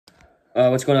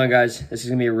What's going on, guys? This is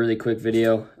gonna be a really quick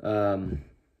video,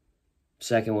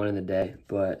 second one in the day,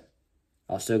 but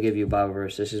I'll still give you a Bible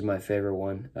verse. This is my favorite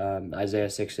one, Isaiah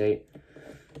 6:8.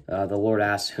 The Lord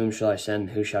asks, "Whom shall I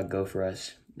send? Who shall go for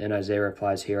us?" And Isaiah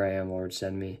replies, "Here I am, Lord,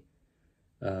 send me."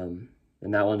 And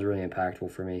that one's really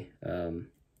impactful for me.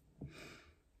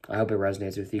 I hope it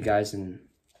resonates with you guys, and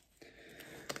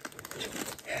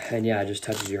yeah, it just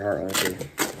touches your heart, honestly.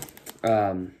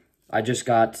 I just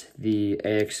got the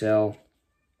AXL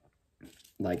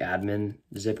admin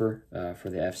zipper for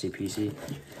the FCPC,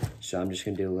 so I'm just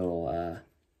gonna do a little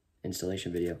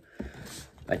installation video.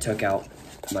 I took out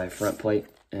my front plate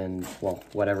and, well,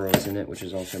 whatever was in it, which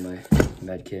is also my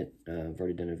med kit. I've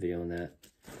already done a video on that.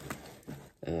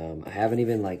 I haven't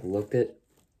even looked at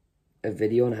a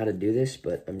video on how to do this,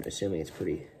 but I'm assuming it's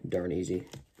pretty darn easy.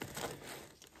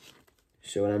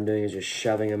 So what I'm doing is just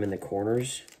shoving them in the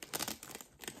corners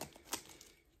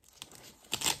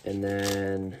and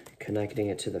then connecting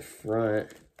it to the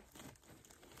front.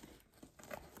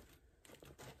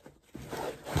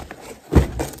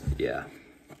 Yeah.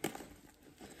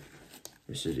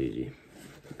 This is easy.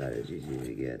 That is easy as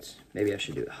it gets. Maybe I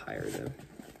should do it higher though.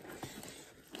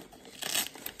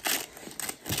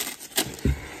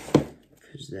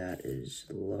 Because that is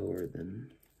lower than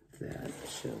that.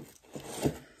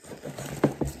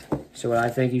 So what I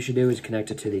think you should do is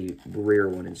connect it to the rear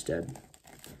one instead.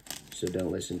 So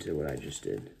don't listen to what I just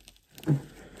did.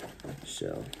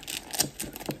 So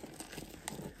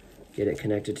get it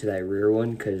connected to that rear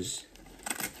one because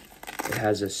it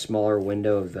has a smaller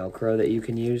window of Velcro that you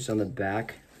can use on the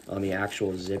back on the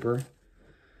actual zipper.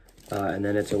 And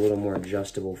then it's a little more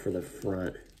adjustable for the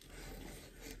front.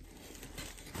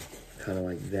 Kind of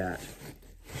like that.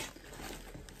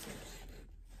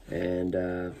 And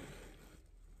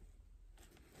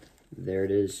there it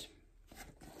is.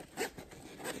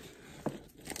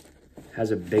 Has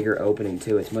a bigger opening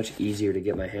too. It's much easier to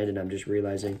get my hand in. I'm just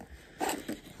realizing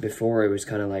before it was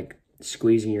kind of like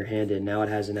squeezing your hand in. Now it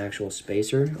has an actual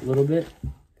spacer a little bit.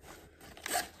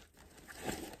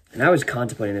 And I was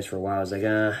contemplating this for a while. I was like,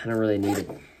 I don't really need it.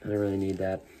 I don't really need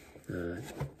that.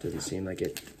 Doesn't seem like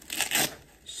it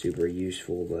super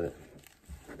useful, but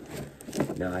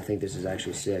no, I think this is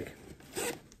actually sick.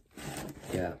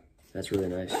 Yeah, that's really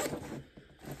nice.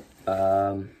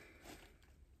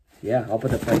 Yeah, I'll put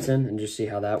the plates in and just see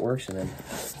how that works, and then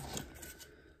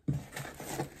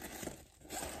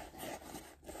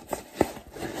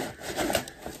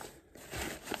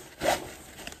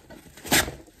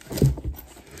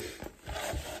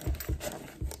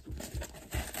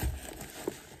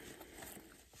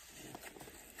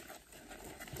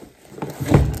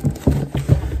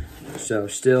so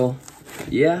still,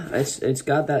 yeah, it's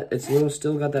got that,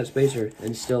 still got that spacer,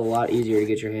 and still a lot easier to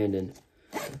get your hand in.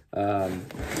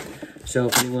 So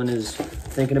if anyone is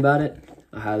thinking about it,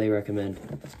 I highly recommend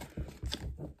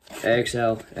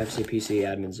AXL FCPC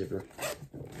Admin zipper.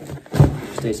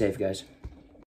 Stay safe, guys.